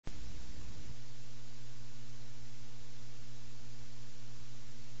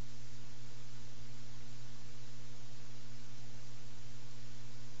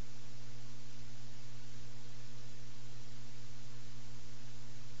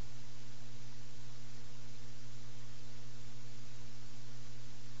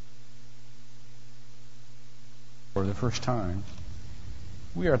for the first time,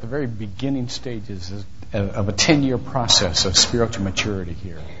 we are at the very beginning stages of a 10-year process of spiritual maturity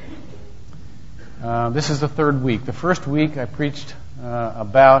here. This is the third week. The first week I preached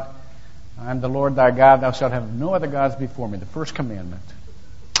about, I'm the Lord thy God, thou shalt have no other gods before me, the first commandment.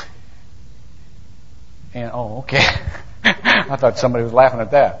 And, okay. I thought somebody was laughing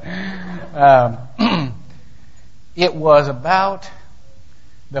at that. It was about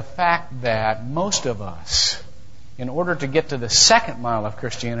the fact that most of us, in order to get to the second mile of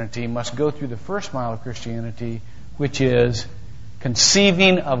Christianity, must go through the first mile of Christianity, which is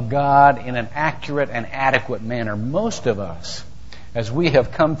conceiving of God in an accurate and adequate manner. Most of us, as we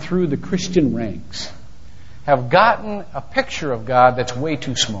have come through the Christian ranks, have gotten a picture of God that's way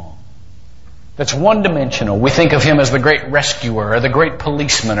too small. That's one-dimensional. We think of Him as the great rescuer or the great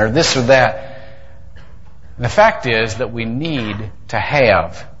policeman or this or that. And the fact is that we need to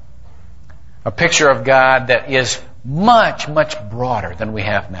have a picture of God that is much, much broader than we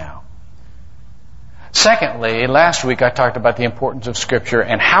have now. Secondly, last week I talked about the importance of Scripture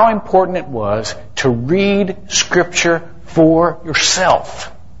and how important it was to read Scripture for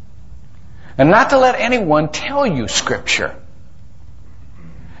yourself. And not to let anyone tell you Scripture,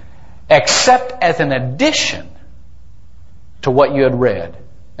 except as an addition to what you had read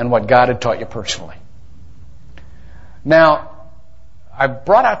and what God had taught you personally. Now, I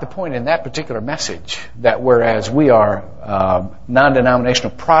brought out the point in that particular message that whereas we are a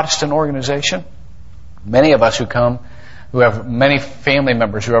non-denominational Protestant organization, many of us who have many family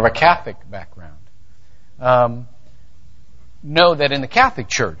members who have a Catholic background, know that in the Catholic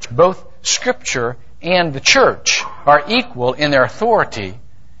Church, both Scripture and the Church are equal in their authority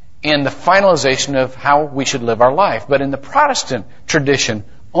in the finalization of how we should live our life. But in the Protestant tradition,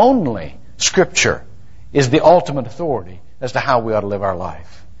 only Scripture is the ultimate authority as to how we ought to live our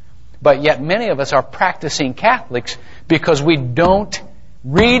life. But yet many of us are practicing Catholics because we don't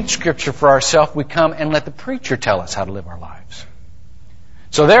read Scripture for ourselves. We come and let the preacher tell us how to live our lives.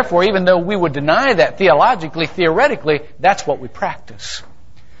 So therefore, even though we would deny that theologically, theoretically, that's what we practice.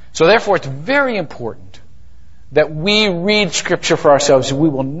 So therefore, it's very important that we read Scripture for ourselves. We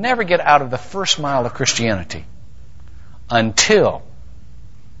will never get out of the first mile of Christianity until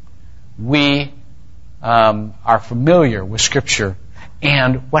we are familiar with Scripture.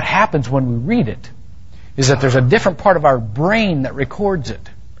 And what happens when we read it is that there's a different part of our brain that records it.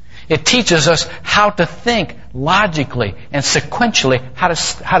 It teaches us how to think logically and sequentially, how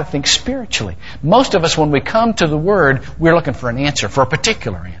to think spiritually. Most of us, when we come to the Word, we're looking for an answer, for a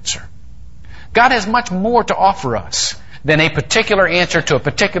particular answer. God has much more to offer us than a particular answer to a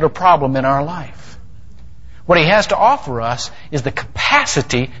particular problem in our life. What He has to offer us is the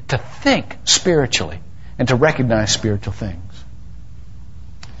capacity to think spiritually and to recognize spiritual things.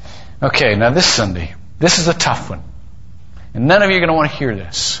 Okay, now this Sunday, this is a tough one. And none of you are going to want to hear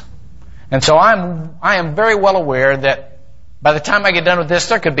this. And so I am very well aware that by the time I get done with this,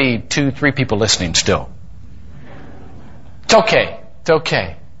 there could be 2-3 people listening still. It's okay. It's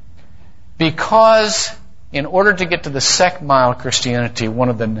okay. Because in order to get to the second mile of Christianity, one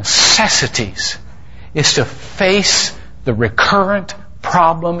of the necessities is to face the recurrent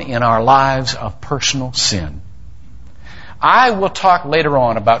problem in our lives of personal sin. I will talk later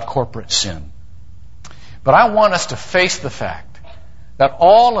on about corporate sin. But I want us to face the fact that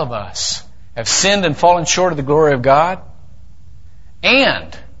all of us have sinned and fallen short of the glory of God,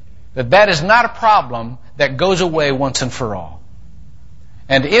 and that is not a problem that goes away once and for all.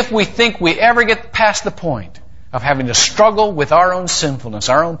 And if we think we ever get past the point of having to struggle with our own sinfulness,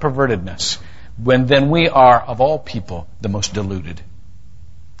 our own pervertedness, then we are, of all people, the most deluded.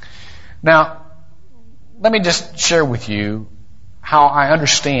 Now, let me just share with you how I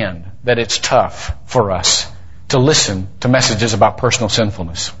understand that it's tough for us to listen to messages about personal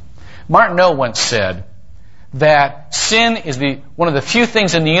sinfulness. Martin O once said that sin is one of the few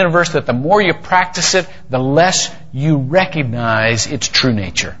things in the universe that the more you practice it, the less you recognize its true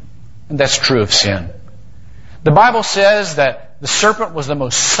nature. And that's true of sin. The Bible says that the serpent was the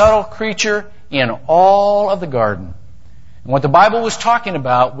most subtle creature in all of the garden. And what the Bible was talking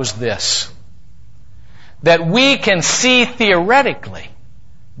about was this: that we can see theoretically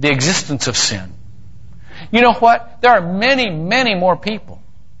the existence of sin. You know what? There are many, many more people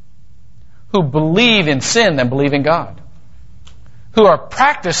who believe in sin than believe in God, who are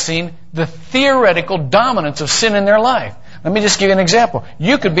practicing the theoretical dominance of sin in their life. Let me just give you an example.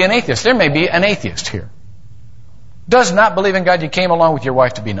 You could be an atheist. There may be an atheist here. Does not believe in God. You came along with your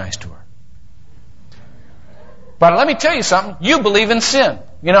wife to be nice to her. But let me tell you something. You believe in sin.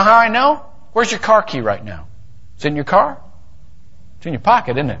 You know how I know? Where's your car key right now? It's in your car? It's in your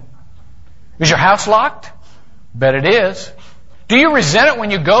pocket, isn't it? Is your house locked? Bet it is. Do you resent it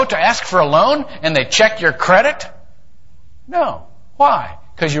when you go to ask for a loan and they check your credit? No. Why?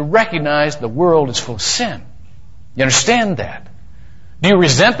 Because you recognize the world is full of sin. You understand that? Do you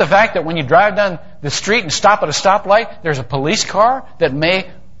resent the fact that when you drive down the street and stop at a stoplight, there's a police car that may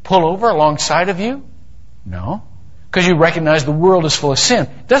pull over alongside of you? No. Because you recognize the world is full of sin.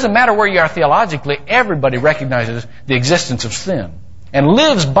 It doesn't matter where you are theologically, everybody recognizes the existence of sin and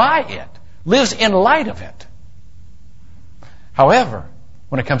lives by it, lives in light of it. However,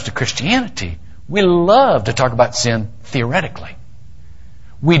 when it comes to Christianity, we love to talk about sin theoretically.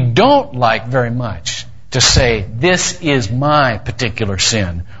 We don't like very much to say, this is my particular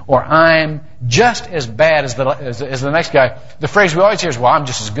sin, or I'm just as bad as the next guy. The phrase we always hear is, well, I'm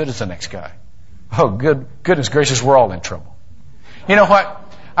just as good as the next guy. Oh, goodness gracious, we're all in trouble. You know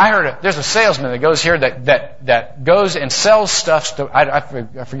what? I heard there's a salesman that goes here that goes and sells stuff to,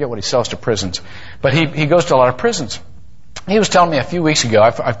 I forget what he sells to prisons, but he goes to a lot of prisons. He was telling me a few weeks ago,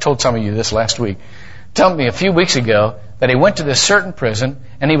 I've told some of you this last week, telling me a few weeks ago that he went to this certain prison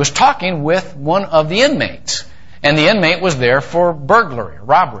and he was talking with one of the inmates. And the inmate was there for burglary,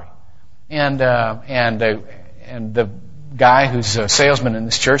 robbery. And the guy who's a salesman in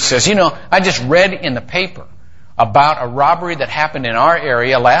this church says, you know, I just read in the paper about a robbery that happened in our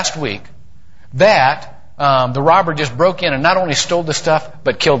area last week that the robber just broke in and not only stole the stuff,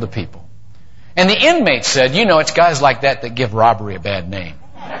 but killed the people. And the inmate said, you know, it's guys like that give robbery a bad name.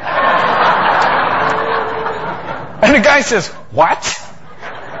 And the guy says, what?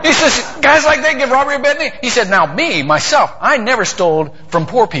 He says, guys like that give robbery a bad name. He said, now me, myself, I never stole from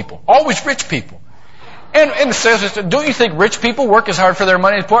poor people. Always rich people. And the salesman said, don't you think rich people work as hard for their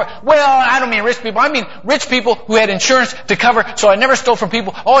money as poor? Well, I don't mean rich people. I mean rich people who had insurance to cover, so I never stole from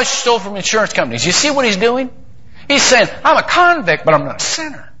people. I always stole from insurance companies. You see what he's doing? He's saying, I'm a convict, but I'm not a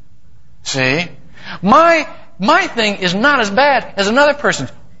sinner. See? My thing is not as bad as another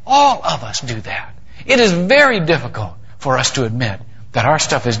person's. All of us do that. It is very difficult for us to admit that our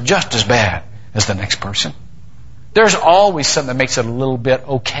stuff is just as bad as the next person. There's always something that makes it a little bit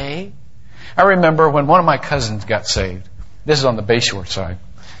okay. I remember when one of my cousins got saved. This is on the Bayshore side.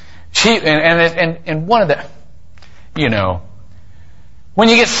 And one of the, you know, when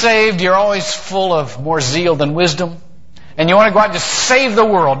you get saved, you're always full of more zeal than wisdom. And you want to go out and just save the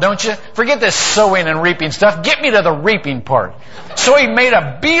world, don't you? Forget this sowing and reaping stuff. Get me to the reaping part. So he made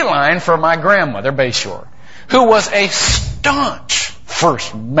a beeline for my grandmother, Bayshore, who was a staunch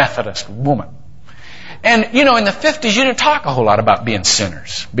First Methodist woman. And, you know, in the 50s, you didn't talk a whole lot about being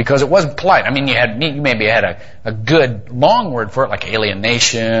sinners because it wasn't polite. I mean, you maybe had a good long word for it, like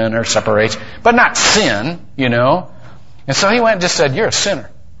alienation or separation, but not sin, you know. And so he went and just said, you're a sinner.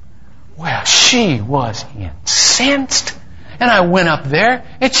 Well, she was incensed. And I went up there,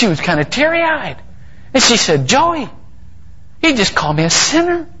 and she was kind of teary-eyed. And she said, Joey, you just called me a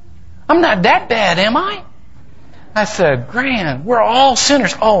sinner. I'm not that bad, am I? I said, Gran, we're all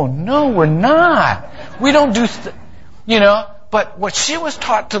sinners. Oh, no, we're not. We don't do, you know, but what she was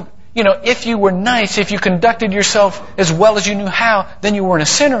taught to, you know, if you were nice, if you conducted yourself as well as you knew how, then you weren't a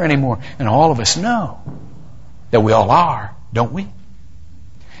sinner anymore. And all of us know that we all are, don't we?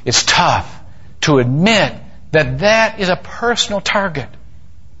 It's tough to admit that that is a personal target.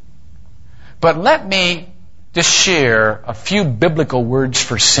 But let me just share a few biblical words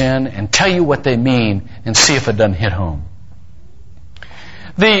for sin and tell you what they mean and see if it doesn't hit home.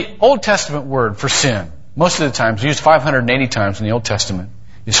 The Old Testament word for sin, most of the times, used 580 times in the Old Testament,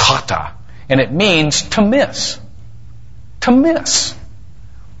 is chata. And it means to miss. To miss.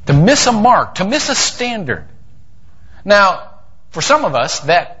 To miss a mark. To miss a standard. Now, for some of us,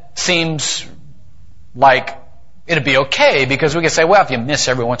 that seems like it'd be okay because we can say, well, if you miss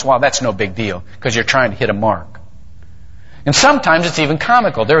every once in a while, that's no big deal because you're trying to hit a mark. And sometimes it's even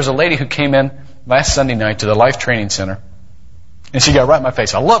comical. There was a lady who came in last Sunday night to the Life Training Center, and she got right in my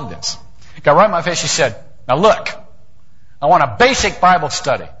face. I love this. Got right in my face. She said, now look, I want a basic Bible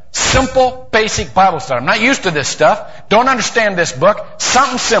study. Simple, basic Bible study. I'm not used to this stuff. Don't understand this book.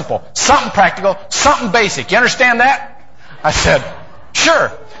 Something simple, something practical, something basic. You understand that? I said,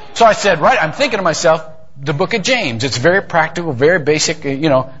 sure. So I said, right, I'm thinking to myself, the book of James. It's very practical, very basic, you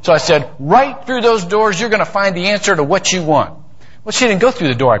know. So I said, right through those doors, you're going to find the answer to what you want. Well, she didn't go through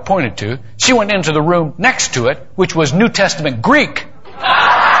the door I pointed to. She went into the room next to it, which was New Testament Greek.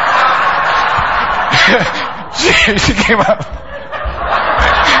 She came up.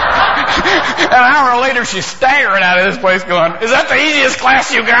 An hour later, she's staggering out of this place going, is that the easiest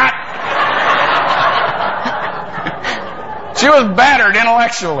class you got? She was battered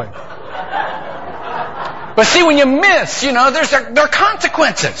intellectually. But see, when you miss, you know, there are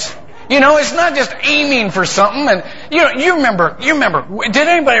consequences. It's not just aiming for something. And you remember, did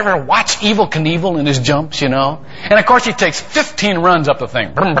anybody ever watch Evel Knievel in his jumps, And of course he takes 15 runs up the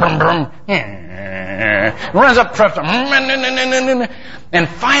thing. Brum, brum, brum. Runs up, and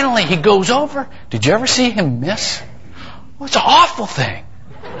finally he goes over. Did you ever see him miss? Well, it's an awful thing.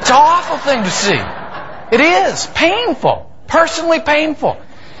 It's an awful thing to see. It is painful, personally painful.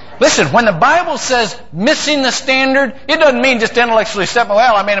 Listen, when the Bible says missing the standard, it doesn't mean just intellectually stepping,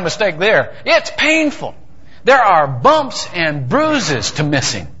 well, I made a mistake there. It's painful. There are bumps and bruises to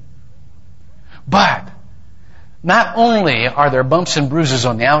missing. But not only are there bumps and bruises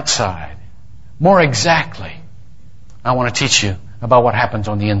on the outside, more exactly, I want to teach you about what happens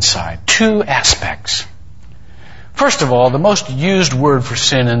on the inside. 2 aspects. First of all, the most used word for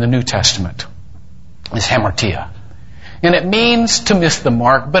sin in the New Testament is hamartia. And it means to miss the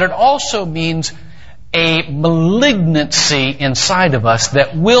mark, but it also means a malignancy inside of us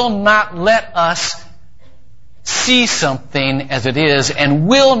that will not let us see something as it is and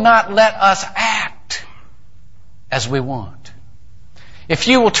will not let us act as we want. If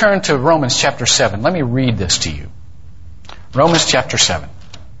you will turn to Romans chapter 7, let me read this to you. Romans chapter 7.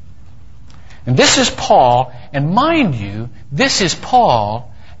 And this is Paul, and mind you, this is Paul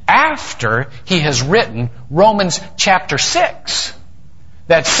after he has written Romans chapter 6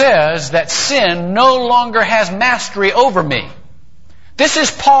 that says that sin no longer has mastery over me. This is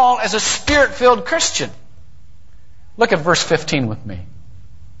Paul as a Spirit-filled Christian. Look at verse 15 with me.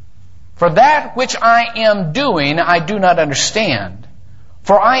 For that which I am doing I do not understand,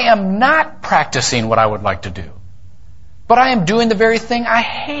 for I am not practicing what I would like to do, but I am doing the very thing I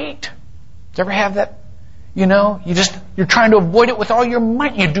hate. Do you ever have that? You're trying to avoid it with all your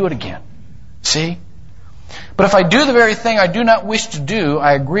might, and you do it again. See? But if I do the very thing I do not wish to do,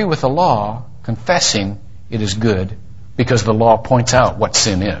 I agree with the law, confessing it is good, because the law points out what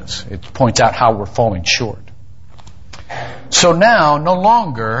sin is. It points out how we're falling short. So now, no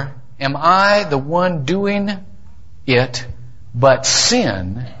longer am I the one doing it, but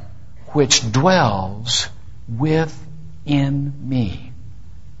sin which dwells within me.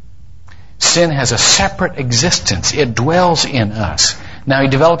 Sin has a separate existence. It dwells in us. Now he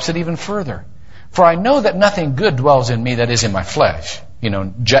develops it even further. For I know that nothing good dwells in me that is in my flesh.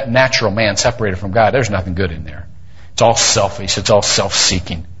 Natural man separated from God, there's nothing good in there. It's all selfish. It's all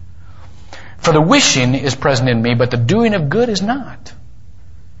self-seeking. For the wishing is present in me, but the doing of good is not.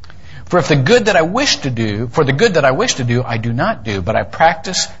 For the good that I wish to do, I do not do, but I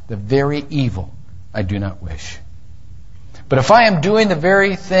practice the very evil I do not wish. But if I am doing the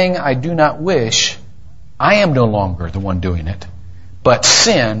very thing I do not wish, I am no longer the one doing it, but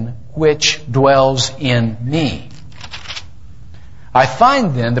sin which dwells in me. I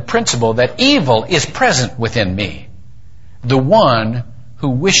find then the principle that evil is present within me, the one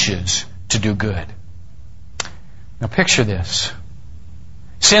who wishes to do good. Now picture this.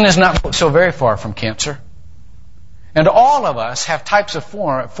 Sin is not so very far from cancer. And all of us have types of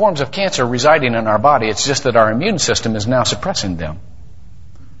forms of cancer residing in our body. It's just that our immune system is now suppressing them.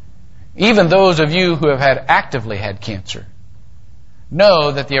 Even those of you who have actively had cancer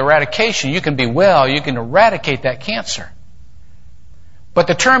know that the eradication, you can be well, you can eradicate that cancer. But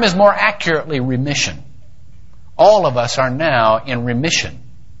the term is more accurately remission. All of us are now in remission.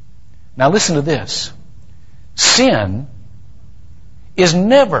 Now listen to this. Sin is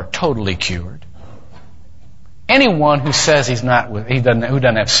never totally cured. Anyone who says who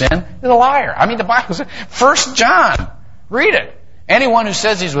doesn't have sin is a liar. I mean, the Bible says, 1 John, read it. Anyone who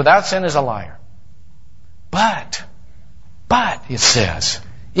says he's without sin is a liar. But, it says,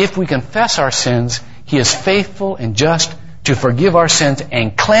 if we confess our sins, he is faithful and just to forgive our sins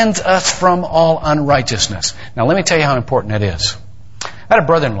and cleanse us from all unrighteousness. Now, let me tell you how important that is. I had a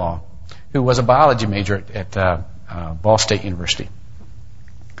brother-in-law who was a biology major at Ball State University.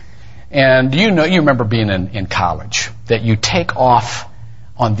 And you remember being in college, that you take off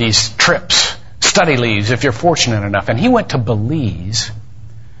on these trips, study leaves if you're fortunate enough. And he went to Belize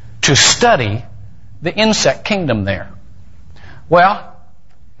to study the insect kingdom there. Well,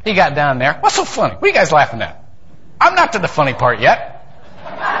 he got down there. What's so funny? What are you guys laughing at? I'm not to the funny part yet.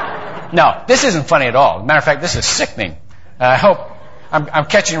 No, this isn't funny at all. As a matter of fact, this is sickening. I hope I'm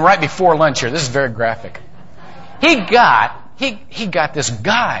catching right before lunch here. This is very graphic. He got this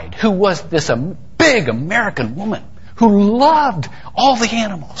guide who was this big American woman who loved all the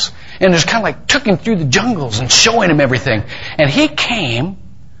animals and just kind of like took him through the jungles and showing him everything. And he came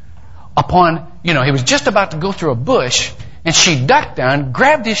upon, he was just about to go through a bush, and she ducked down,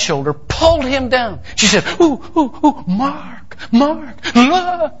 grabbed his shoulder, pulled him down. She said, ooh, Mark,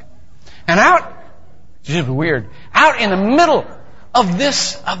 look. And out in the middle of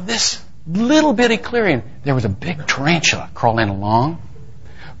this little bitty clearing, there was a big tarantula crawling along.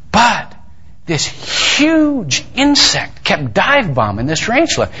 But this huge insect kept dive bombing this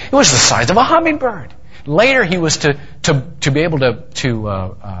tarantula. It was the size of a hummingbird. Later, he was to be able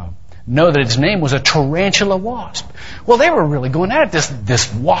to know that its name was a tarantula wasp. Well, they were really going at it.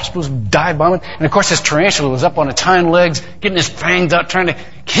 This wasp was dive bombing, and of course, this tarantula was up on its hind legs, getting his fangs out, trying to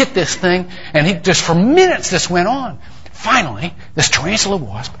hit this thing. And he just for minutes this went on. Finally, this tarantula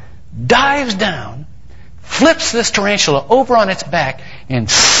wasp dives down, flips this tarantula over on its back, and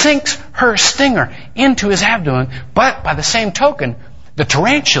sinks her stinger into his abdomen. But by the same token, the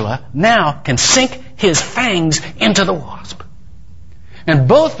tarantula now can sink his fangs into the wasp. And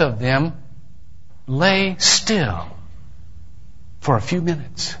both of them lay still for a few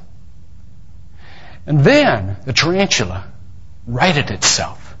minutes. And then the tarantula righted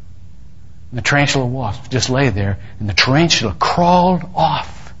itself. And the tarantula wasp just lay there, and the tarantula crawled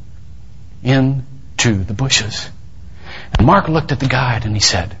off into the bushes. And Mark looked at the guide and he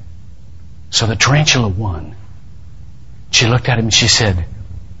said, "So the tarantula won." She looked at him and she said,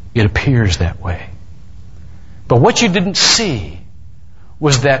 "It appears that way." But what you didn't see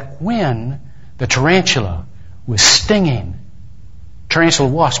was that when the tarantula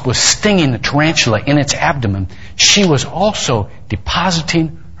wasp was stinging the tarantula in its abdomen, she was also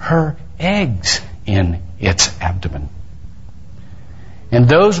depositing her eggs in its abdomen. And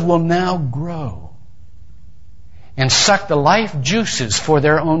those will now grow and suck the life juices for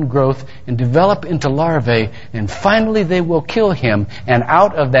their own growth and develop into larvae, and finally they will kill him, and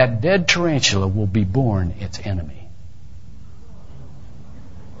out of that dead tarantula will be born its enemy.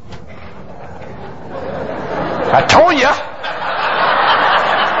 I told you!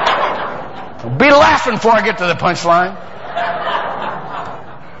 Don't be laughing before I get to the punchline.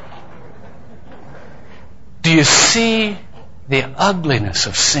 Do you see the ugliness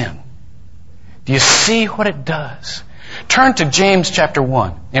of sin? Do you see what it does? Turn to James chapter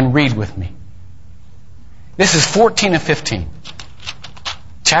 1 and read with me. This is 14 and 15.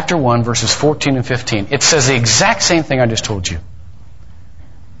 Chapter 1, verses 14 and 15. It says the exact same thing I just told you.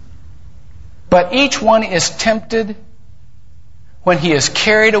 But each one is tempted when he is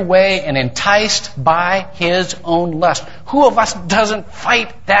carried away and enticed by his own lust. Who of us doesn't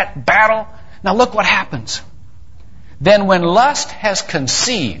fight that battle? Now look what happens. Then when lust has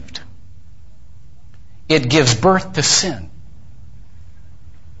conceived, it gives birth to sin.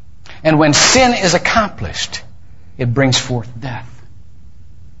 And when sin is accomplished, it brings forth death.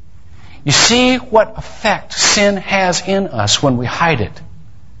 You see what effect sin has in us when we hide it,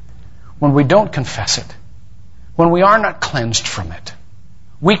 when we don't confess it, when we are not cleansed from it.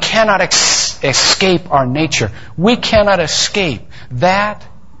 We cannot escape our nature. We cannot escape that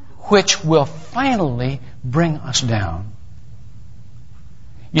which will finally bring us down.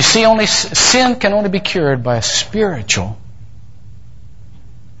 You see, sin can only be cured by a spiritual,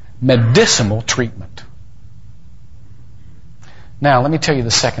 medicinal treatment. Now, let me tell you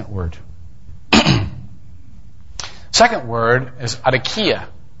the second word. Second word is adikia.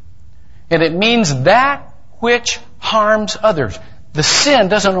 And it means that which harms others. The sin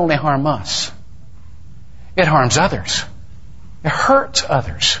doesn't only harm us. It harms others. It hurts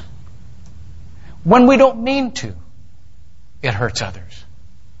others. When we don't mean to, it hurts others.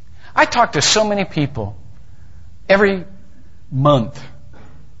 I talk to so many people every month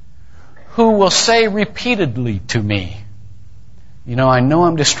who will say repeatedly to me, "You know, I know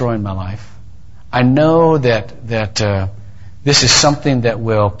I'm destroying my life. I know that this is something that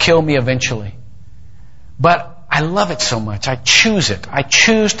will kill me eventually. But I love it so much. I choose it. I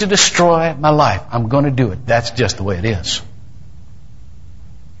choose to destroy my life. I'm going to do it. That's just the way it is."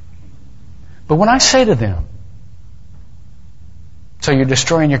 But when I say to them, "So you're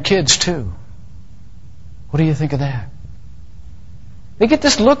destroying your kids too? What do you think of that?" They get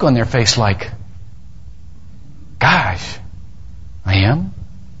this look on their face like, "Gosh, I am?"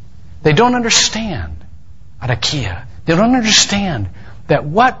 They don't understand adikia. They don't understand that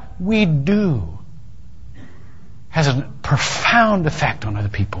what we do has a profound effect on other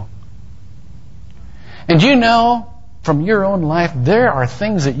people. And you know, from your own life, there are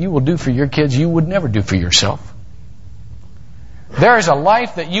things that you will do for your kids you would never do for yourself. There is a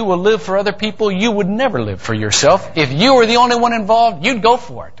life that you will live for other people you would never live for yourself. If you were the only one involved, you'd go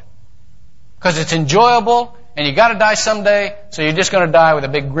for it. Because it's enjoyable, and you got to die someday, so you're just going to die with a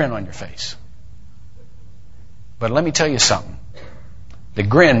big grin on your face. But let me tell you something. The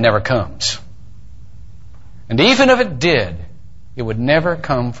grin never comes. And even if it did, it would never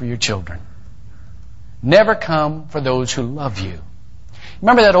come for your children. Never come for those who love you.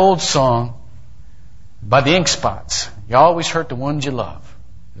 Remember that old song by the Ink Spots? You always hurt the ones you love.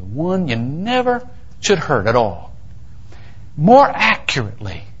 The one you never should hurt at all. More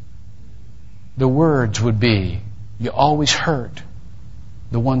accurately, the words would be, you always hurt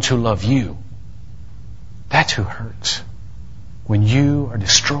the ones who love you. That's who hurts. When you are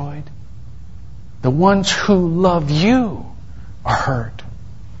destroyed, the ones who love you are hurt.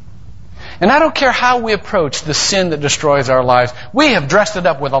 And I don't care how we approach the sin that destroys our lives, we have dressed it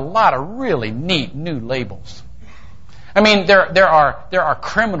up with a lot of really neat new labels. I mean, there are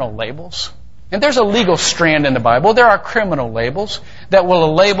criminal labels. And there's a legal strand in the Bible. There are criminal labels that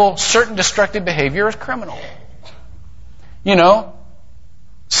will label certain destructive behavior as criminal. You know,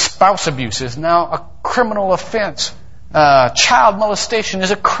 spouse abuse is now a criminal offense. Child molestation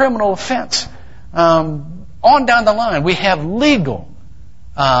is a criminal offense. On down the line, we have legal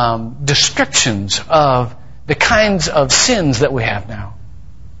descriptions of the kinds of sins that we have now.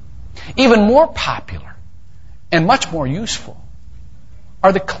 Even more popular and much more useful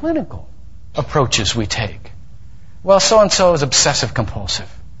are the clinical approaches we take. Well, so-and-so is obsessive compulsive.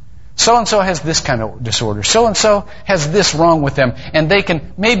 So-and-so has this kind of disorder. So-and-so has this wrong with them, and they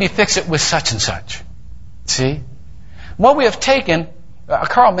can maybe fix it with such and such. See? What we have taken,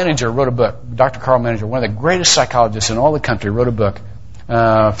 Carl Menninger wrote a book. Dr. Carl Menninger, one of the greatest psychologists in all the country, wrote a book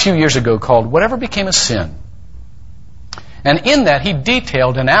a few years ago called Whatever Became a Sin. And in that, he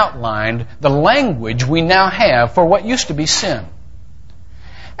detailed and outlined the language we now have for what used to be sin.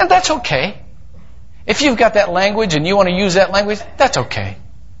 And that's okay. If you've got that language and you want to use that language, that's okay.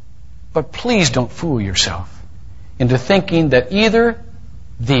 But please don't fool yourself into thinking that either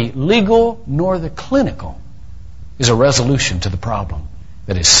the legal nor the clinical is a resolution to the problem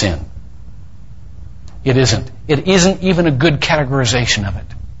that is sin. It isn't. It isn't even a good categorization of it.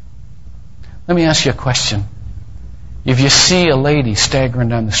 Let me ask you a question. If you see a lady staggering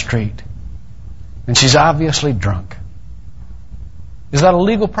down the street and she's obviously drunk, is that a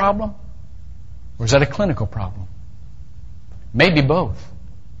legal problem? Or is that a clinical problem? Maybe both.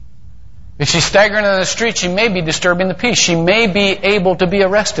 If she's staggering down the street, she may be disturbing the peace. She may be able to be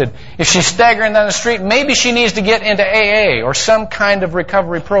arrested. If she's staggering down the street, maybe she needs to get into AA or some kind of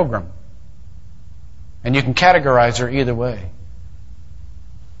recovery program. And you can categorize her either way.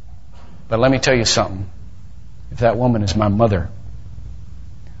 But let me tell you something. If that woman is my mother,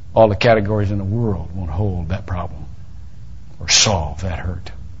 all the categories in the world won't hold that problem or solve that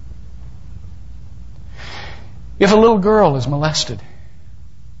hurt. If a little girl is molested,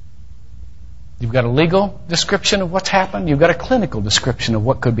 you've got a legal description of what's happened. You've got a clinical description of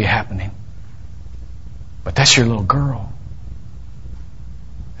what could be happening. But that's your little girl.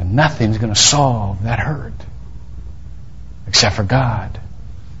 And nothing's going to solve that hurt except for God.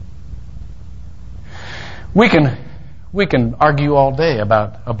 We can argue all day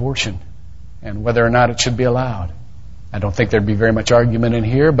about abortion and whether or not it should be allowed. I don't think there'd be very much argument in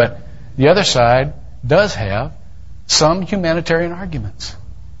here, but the other side does have some humanitarian arguments.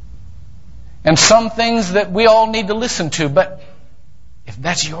 And some things that we all need to listen to. But if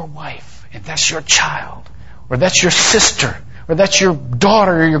that's your wife, if that's your child, or that's your sister, or that's your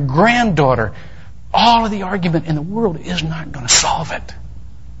daughter or your granddaughter, all of the argument in the world is not going to solve it.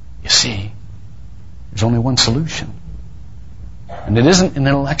 You see, there's only one solution. And it isn't an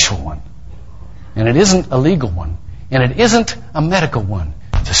intellectual one. And it isn't a legal one. And it isn't a medical one.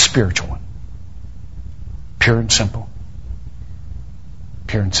 It's a spiritual one. Pure and simple.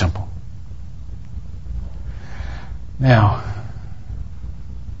 Pure and simple. Now,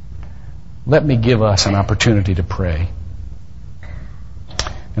 let me give us an opportunity to pray.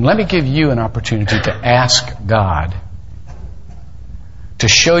 And let me give you an opportunity to ask God to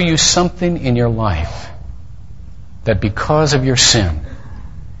show you something in your life that because of your sin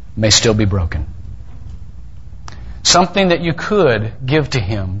may still be broken. Something that you could give to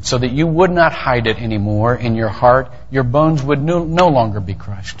Him so that you would not hide it anymore in your heart. Your bones would no longer be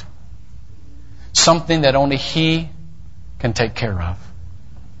crushed. Something that only He can take care of.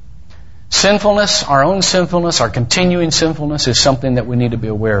 Sinfulness, our own sinfulness, our continuing sinfulness is something that we need to be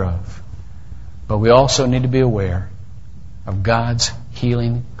aware of. But we also need to be aware of God's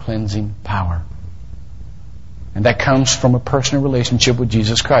healing, cleansing power. And that comes from a personal relationship with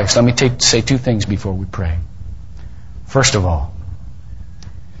Jesus Christ. Let me say two things before we pray. First of all,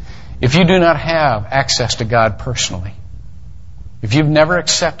 if you do not have access to God personally, if you've never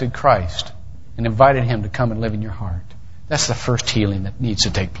accepted Christ and invited Him to come and live in your heart, that's the first healing that needs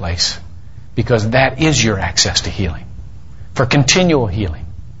to take place. Because that is your access to healing. For continual healing.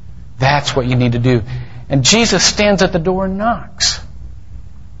 That's what you need to do. And Jesus stands at the door and knocks.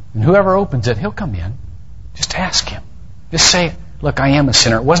 And whoever opens it, He'll come in. Just ask Him. Just say, look, I am a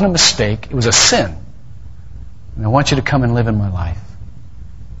sinner. It wasn't a mistake. It was a sin. And I want you to come and live in my life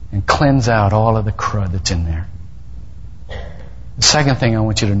and cleanse out all of the crud that's in there. The second thing I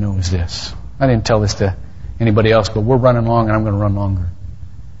want you to know is this. I didn't tell this to anybody else, but we're running long and I'm going to run longer.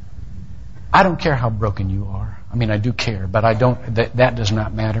 I don't care how broken you are. I mean, I do care, but I don't. That does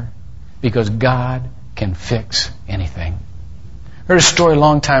not matter, because God can fix anything. I heard a story a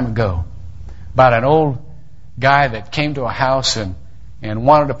long time ago about an old guy that came to a house and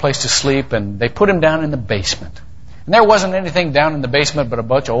wanted a place to sleep, and they put him down in the basement. And there wasn't anything down in the basement but a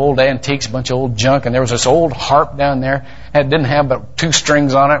bunch of old antiques, a bunch of old junk, and there was this old harp down there. It didn't have but 2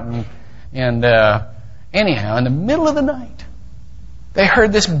 strings on it, and anyhow, in the middle of the night, they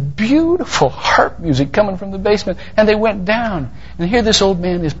heard this beautiful harp music coming from the basement, and they went down, and here this old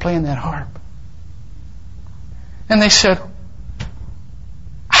man is playing that harp. And they said,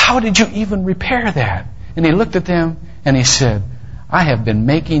 "How did you even repair that?" And he looked at them and he said, "I have been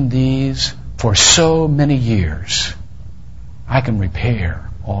making these for so many years. I can repair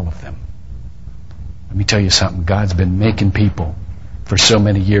all of them." Let me tell you something. God's been making people for so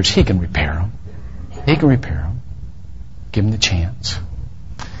many years. He can repair them. He can repair them. Give them the chance.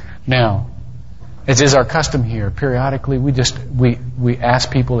 Now, as is our custom here, periodically we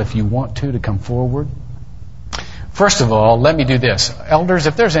ask people, if you want to come forward. First of all, let me do this. Elders,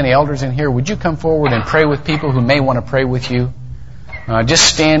 if there's any elders in here, would you come forward and pray with people who may want to pray with you? Just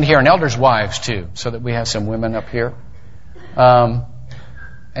stand here, and elders' wives too, so that we have some women up here. And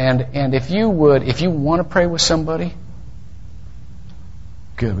if you want to pray with somebody,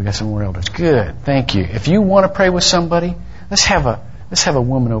 good. We got some more elders. Good. Thank you. If you want to pray with somebody, let's have a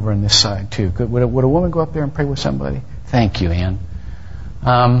woman over on this side too. Would a woman go up there and pray with somebody? Thank you, Ann.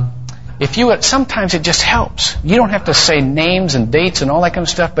 Sometimes it just helps. You don't have to say names and dates and all that kind of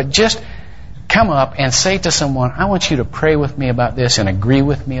stuff, but just come up and say to someone, "I want you to pray with me about this and agree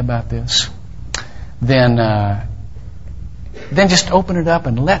with me about this." Then just open it up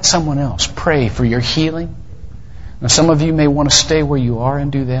and let someone else pray for your healing. Now, some of you may want to stay where you are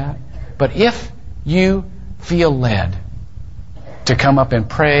and do that. But if you feel led to come up and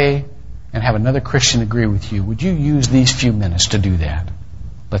pray and have another Christian agree with you, would you use these few minutes to do that?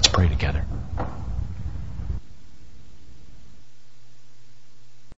 Let's pray together.